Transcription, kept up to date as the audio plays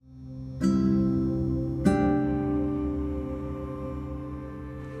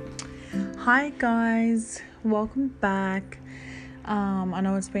Hi guys, welcome back. I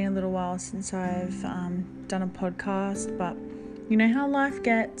know it's been a little while since I've done a podcast, but you know how life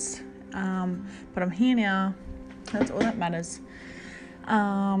gets. But I'm here now. That's all that matters.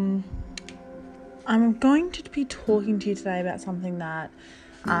 I'm going to be talking to you today about something that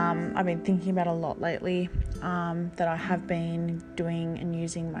I've been thinking about a lot lately, that I have been doing and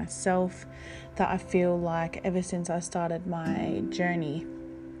using myself, that I feel like ever since I started my journey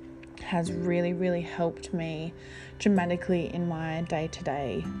has really helped me dramatically in my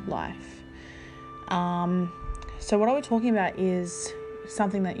day-to-day life. So what are we talking about is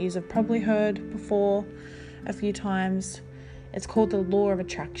something that you've probably heard before a few times. It's called the law of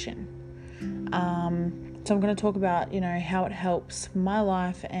attraction. So I'm going to talk about, how it helps my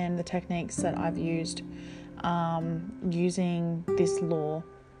life and the techniques that I've used using this law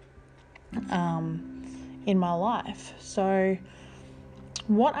in my life. So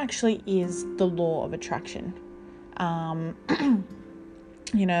what actually is the law of attraction? I'm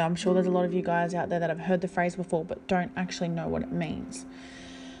sure there's a lot of you guys out there that have heard the phrase before but don't actually know what it means.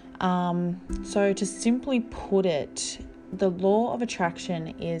 So to simply put it, the law of attraction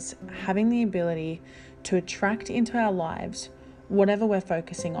is having the ability to attract into our lives whatever we're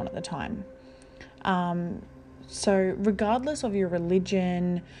focusing on at the time. So regardless of your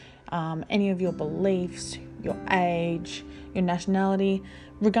religion, any of your beliefs, your age, your nationality,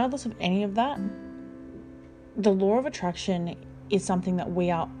 regardless of any of that, the law of attraction is something that we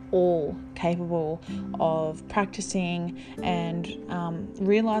are all capable of practicing and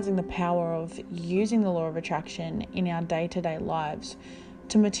realizing the power of using the law of attraction in our day-to-day lives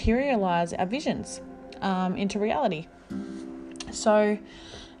to materialize our visions into reality. So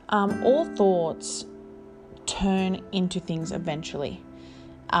all thoughts turn into things eventually.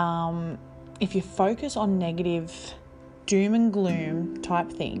 If you focus on negative doom and gloom type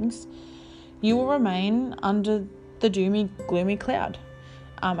things, you will remain under the doomy, gloomy cloud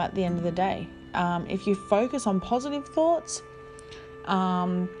at the end of the day. If you focus on positive thoughts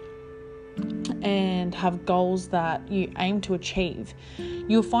and have goals that you aim to achieve,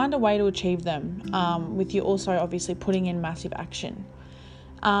 you'll find a way to achieve them with you also obviously putting in massive action.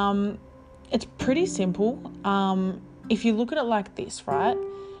 It's pretty simple. If you look at it like this, right?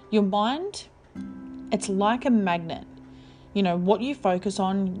 Your mind, it's like a magnet. What you focus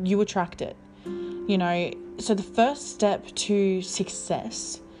on, you attract it. So the first step to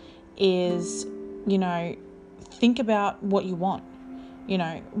success is, think about what you want.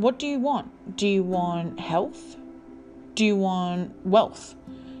 What do you want? Do you want health? Do you want wealth?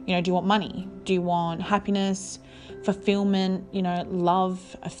 Do you want money? Do you want happiness, fulfillment,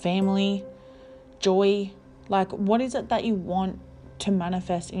 love, a family, joy? Like, what is it that you want to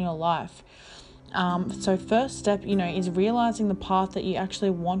manifest in your life? So first step, is realizing the path that you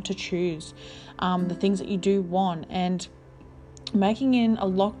actually want to choose, the things that you do want, and making a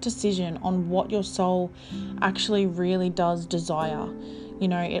locked decision on what your soul actually really does desire.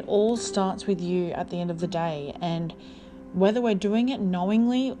 It all starts with you at the end of the day, and whether we're doing it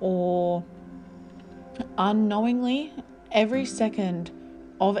knowingly or unknowingly, every second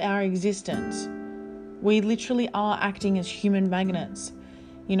of our existence, we literally are acting as human magnets,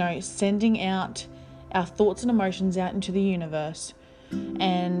 sending out our thoughts and emotions out into the universe.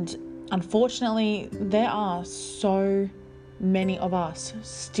 And unfortunately, there are so many of us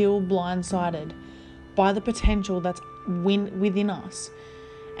still blindsided by the potential that's within us.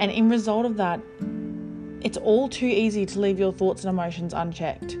 And in result of that, it's all too easy to leave your thoughts and emotions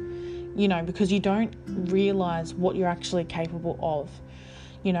unchecked, because you don't realize what you're actually capable of.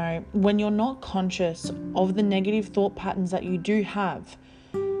 When you're not conscious of the negative thought patterns that you do have,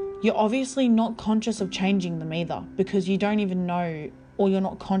 you're obviously not conscious of changing them either, because you don't even know, or you're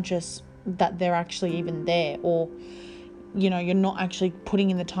not conscious that they're actually even there, or, you're not actually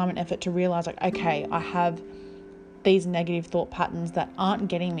putting in the time and effort to realize, like, okay, I have these negative thought patterns that aren't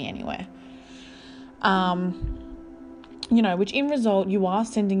getting me anywhere. Which in result, you are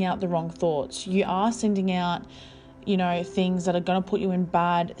sending out the wrong thoughts. You are sending out, things that are going to put you in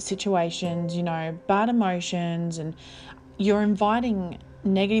bad situations, bad emotions, and you're inviting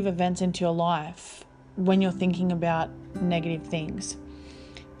negative events into your life when you're thinking about negative things.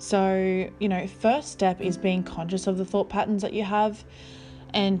 So, first step is being conscious of the thought patterns that you have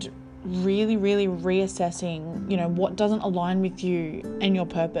and really reassessing, what doesn't align with you and your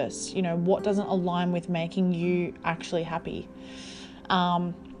purpose, what doesn't align with making you actually happy.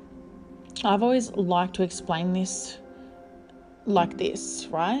 I've always liked to explain this like this,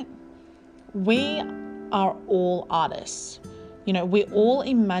 right? We are all artists. We all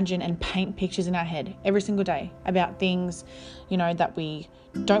imagine and paint pictures in our head every single day about things, that we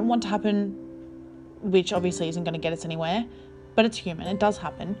don't want to happen, which obviously isn't going to get us anywhere, but it's human. It does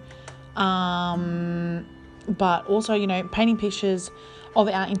happen. But also, painting pictures of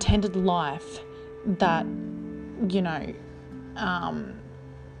our intended life that,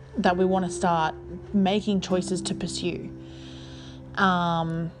 that we want to start making choices to pursue.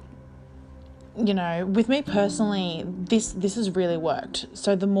 With me personally, this has really worked.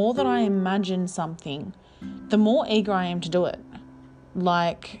 So the more that I imagine something, the more eager I am to do it.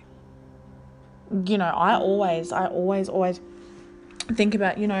 Like, I always think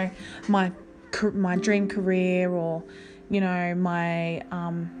about, my dream career, or, my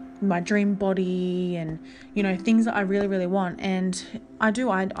dream body, and, things that I really, really want. And I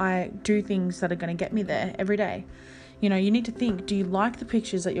do things that are going to get me there every day. You need to think, do you like the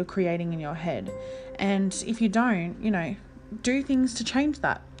pictures that you're creating in your head? And if you don't, do things to change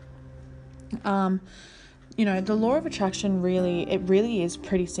that. The law of attraction really is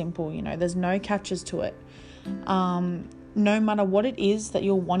pretty simple. There's no catches to it. No matter what it is that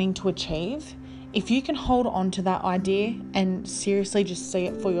you're wanting to achieve, if you can hold on to that idea and seriously just see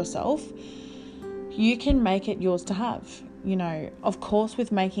it for yourself, you can make it yours to have. Of course,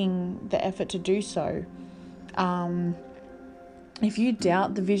 with making the effort to do so. If you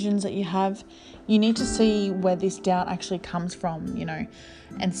doubt the visions that you have, you need to see where this doubt actually comes from,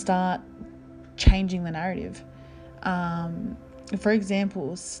 and start changing the narrative.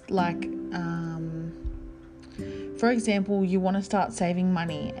 For example, you want to start saving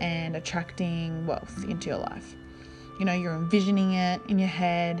money and attracting wealth into your life. You're envisioning it in your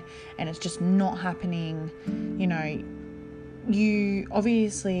head and it's just not happening. You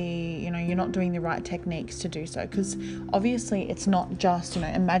obviously, you're not doing the right techniques to do so, because obviously it's not just,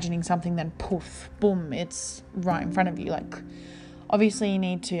 imagining something, then poof, boom, it's right in front of you. Like, obviously you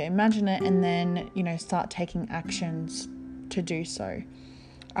need to imagine it and then, start taking actions to do so.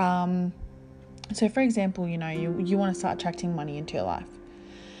 So for example, you want to start attracting money into your life.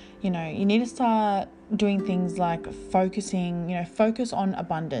 You need to start doing things like focus on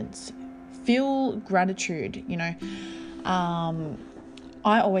abundance, feel gratitude.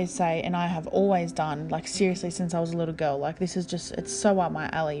 I always say, and I have always done, like, seriously, since I was a little girl, like, this is just, it's so up my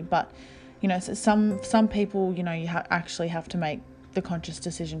alley. But, so some people, you actually have to make the conscious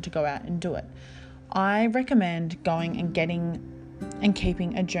decision to go out and do it. I recommend going and getting and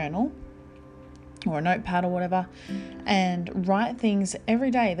keeping a journal or a notepad or whatever, and write things every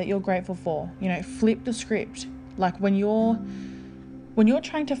day that you're grateful for. Flip the script. Like, when you're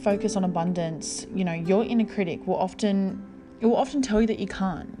trying to focus on abundance, your inner critic will often tell you that you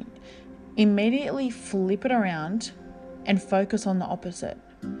can't. Immediately flip it around and focus on the opposite.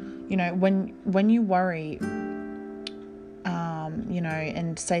 When you worry,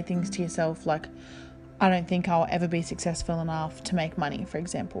 and say things to yourself like, I don't think I'll ever be successful enough to make money, for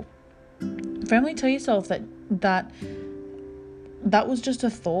example. Firmly tell yourself that was just a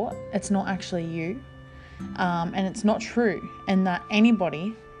thought. It's not actually you. And it's not true, and that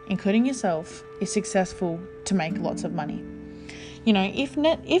anybody, including yourself, is successful to make lots of money.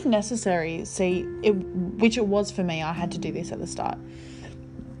 If necessary, which it was for me. I had to do this at the start.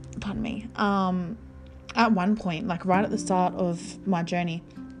 Pardon me. At one point, like right at the start of my journey,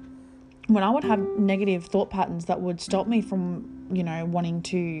 when I would have negative thought patterns that would stop me from, wanting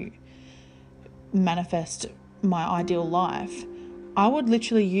to manifest my ideal life, I would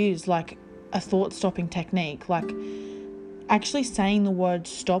literally use like a thought stopping technique, like actually saying the word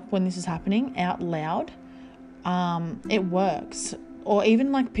stop when this is happening out loud. It works. Or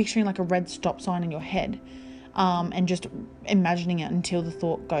even like picturing like a red stop sign in your head, and just imagining it until the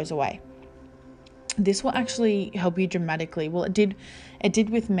thought goes away. This will actually help you dramatically. Well, it did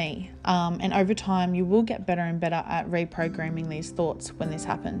with me. And over time you will get better and better at reprogramming these thoughts when this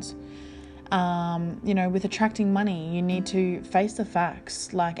happens. With attracting money, you need to face the facts,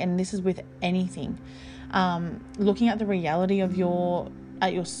 and this is with anything, looking at the reality of your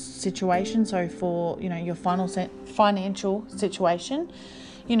situation. So for, your financial situation,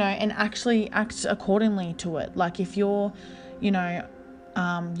 and actually act accordingly to it. Like if you're, you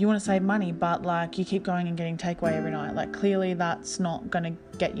want to save money, but like you keep going and getting takeaway every night, like clearly that's not going to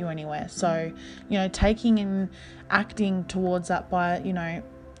get you anywhere. So, taking and acting towards that by,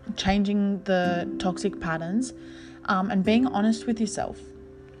 changing the toxic patterns, and being honest with yourself.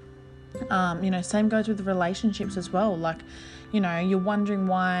 Same goes with relationships as well. Like, you're wondering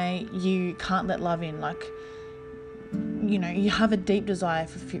why you can't let love in. Like, you have a deep desire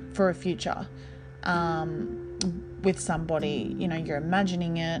for a future with somebody. You're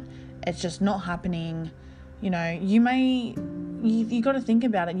imagining it. It's just not happening. You may you got to think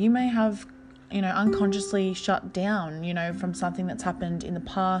about it. You may have, unconsciously shut down, from something that's happened in the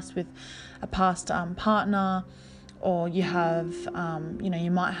past with a past partner, or you have,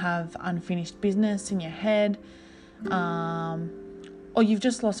 you might have unfinished business in your head, or you've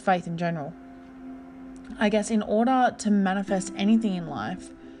just lost faith in general. I guess in order to manifest anything in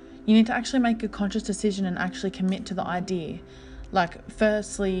life, you need to actually make a conscious decision and actually commit to the idea. Like,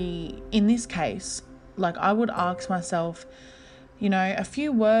 firstly, in this case, like, I would ask myself, a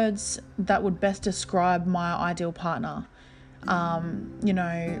few words that would best describe my ideal partner.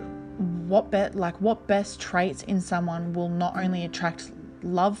 What best traits in someone will not only attract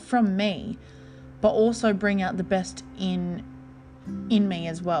love from me, but also bring out the best in me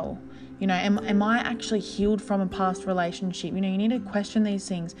as well. Am I actually healed from a past relationship? You need to question these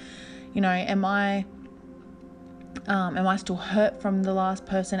things. Am I still hurt from the last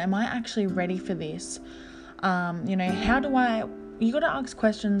person? Am I actually ready for this? You got to ask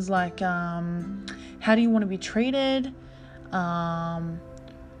questions like, how do you want to be treated?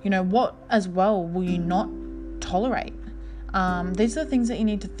 What as well will you not tolerate? These are the things that you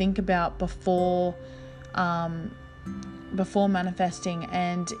need to think about before manifesting.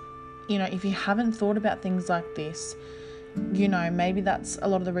 And, if you haven't thought about things like this, maybe that's a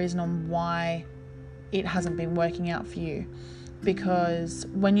lot of the reason on why it hasn't been working out for you. Because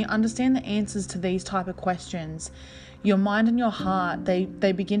when you understand the answers to these type of questions, your mind and your heart, they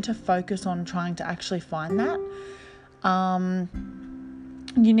begin to focus on trying to actually find that.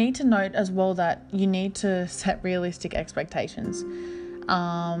 You need to note as well that you need to set realistic expectations.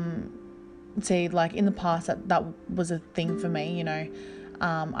 Like in the past, that was a thing for me,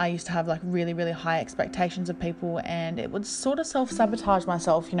 I used to have like really, really high expectations of people, and it would sort of self-sabotage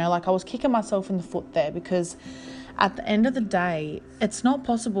myself, like I was kicking myself in the foot there, because at the end of the day, it's not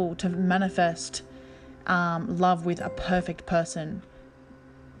possible to manifest love with a perfect person,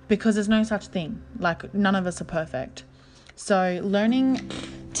 because there's no such thing. Like, none of us are perfect. So learning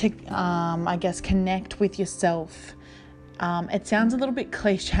to, connect with yourself. It sounds a little bit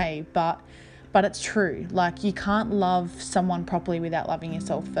cliche, but it's true. Like, you can't love someone properly without loving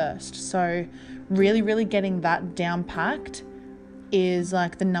yourself first. So really, really getting that down packed is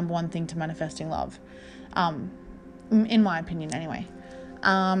like the number one thing to manifesting love. In my opinion anyway.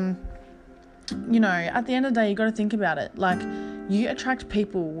 At the end of the day, you got to think about it. Like, you attract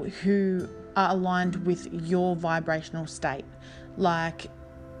people who are aligned with your vibrational state. Like,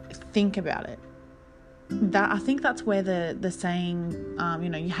 think about it. I think that's where the saying,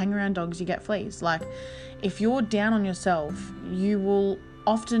 you hang around dogs, you get fleas. Like, if you're down on yourself, you will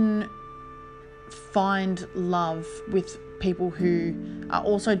often find love with people who are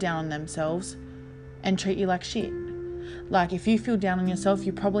also down on themselves and treat you like shit. Like, if you feel down on yourself,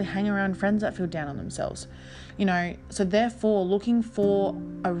 you probably hang around friends that feel down on themselves. So therefore, looking for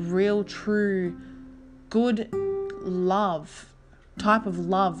a real, true, good type of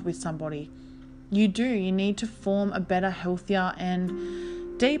love with somebody, you need to form a better, healthier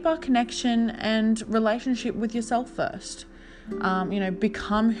and deeper connection and relationship with yourself first.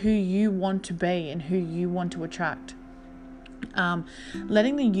 Become who you want to be and who you want to attract.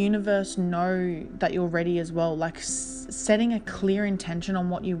 Letting the universe know that you're ready as well, like setting a clear intention on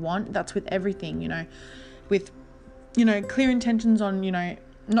what you want. That's with everything, with clear intentions on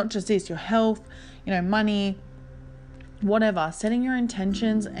not just this, your health, money, whatever. Setting your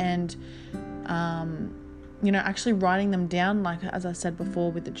intentions and actually writing them down, like as I said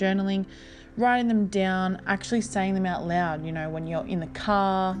before with the journaling, writing them down, actually saying them out loud, when you're in the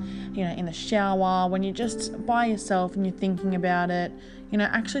car, in the shower, when you're just by yourself and you're thinking about it,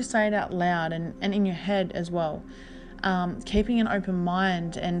 actually say it out loud and in your head as well. Keeping an open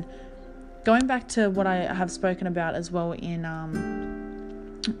mind, and going back to what I have spoken about as well in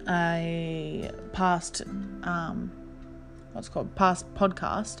a past past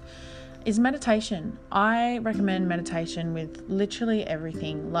podcast, is meditation. I recommend meditation with literally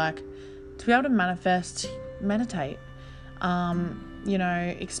everything. Like, to be able to manifest, meditate.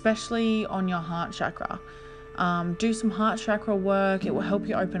 Especially on your heart chakra. Do some heart chakra work. It will help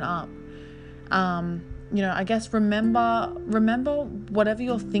you open up. I guess remember whatever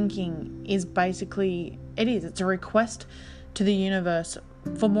you're thinking is basically, it's a request to the universe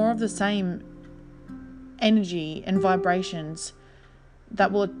for more of the same energy and vibrations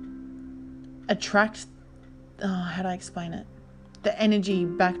that will attract, how do I explain it? The energy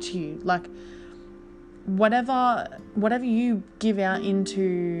back to you. Like, whatever you give out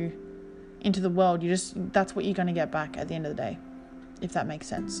into the world, that's what you're going to get back at the end of the day, if that makes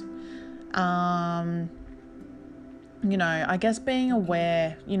sense. I guess being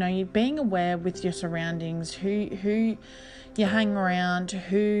aware with your surroundings, who you hang around,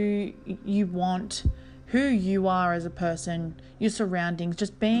 who you want, who you are as a person, your surroundings,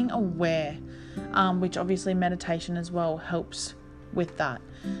 just being aware, which obviously meditation as well helps with that.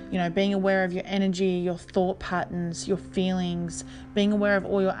 Being aware of your energy, your thought patterns, your feelings, being aware of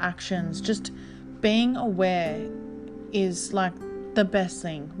all your actions. Just being aware is like the best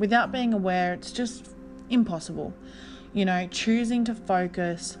thing. Without being aware, it's just impossible. Choosing to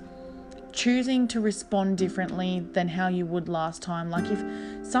focus, choosing to respond differently than how you would last time. Like if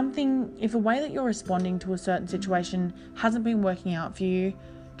a way that you're responding to a certain situation hasn't been working out for you,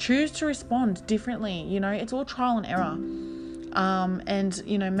 choose to respond differently. It's all trial and error. And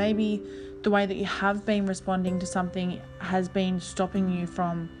maybe the way that you have been responding to something has been stopping you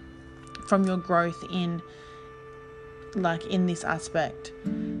from your growth in this aspect.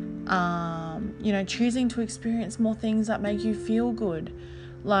 Choosing to experience more things that make you feel good.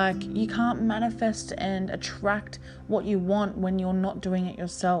 Like, you can't manifest and attract what you want when you're not doing it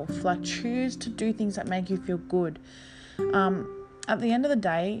yourself. Like, choose to do things that make you feel good. At the end of the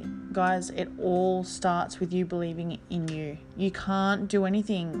day, guys, it all starts with you believing in you. You can't do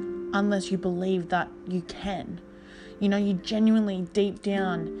anything unless you believe that you can. You genuinely, deep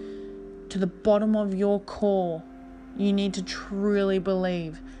down to the bottom of your core, you need to truly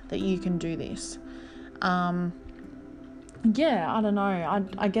believe that you can do this. I don't know.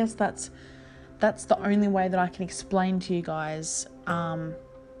 I guess that's the only way that I can explain to you guys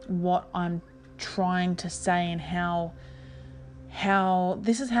what I'm trying to say, and how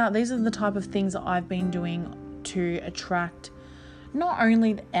these are the type of things that I've been doing to attract not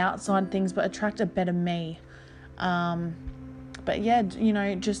only the outside things, but attract a better me.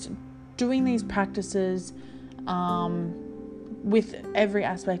 Just doing these practices with every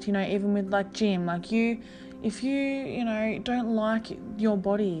aspect, even with like gym, like if you don't like your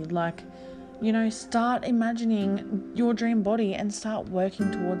body, start imagining your dream body and start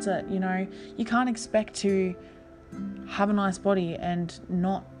working towards it. You can't expect to have a nice body and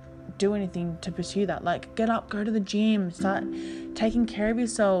not do anything to pursue that. Like, get up, go to the gym, start taking care of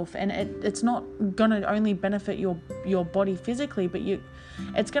yourself, and it's not gonna only benefit your body physically, but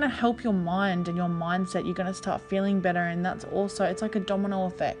it's gonna help your mind and your mindset. You're gonna start feeling better, and that's also, it's like a domino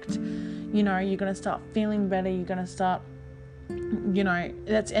effect. You're gonna start feeling better. You're gonna start,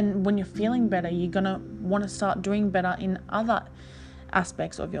 and when you're feeling better, you're gonna want to start doing better in other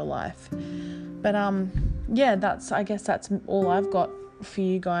aspects of your life. But I guess that's all I've got for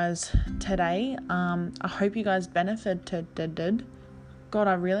you guys today. I hope you guys benefited. God,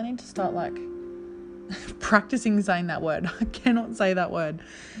 I really need to start practicing saying that word. I cannot say that word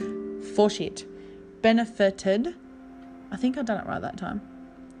for shit. Benefited. I think I done it right that time.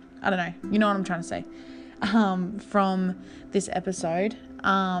 I don't know. You know what I'm trying to say. From this episode.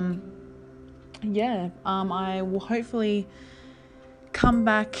 I will hopefully come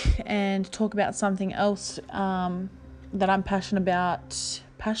back and talk about something else that I'm passionate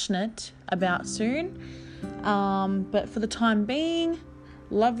about soon. But for the time being,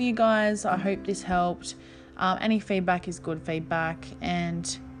 love you guys. I hope this helped. Any feedback is good feedback.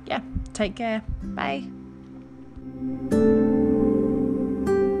 And take care. Bye.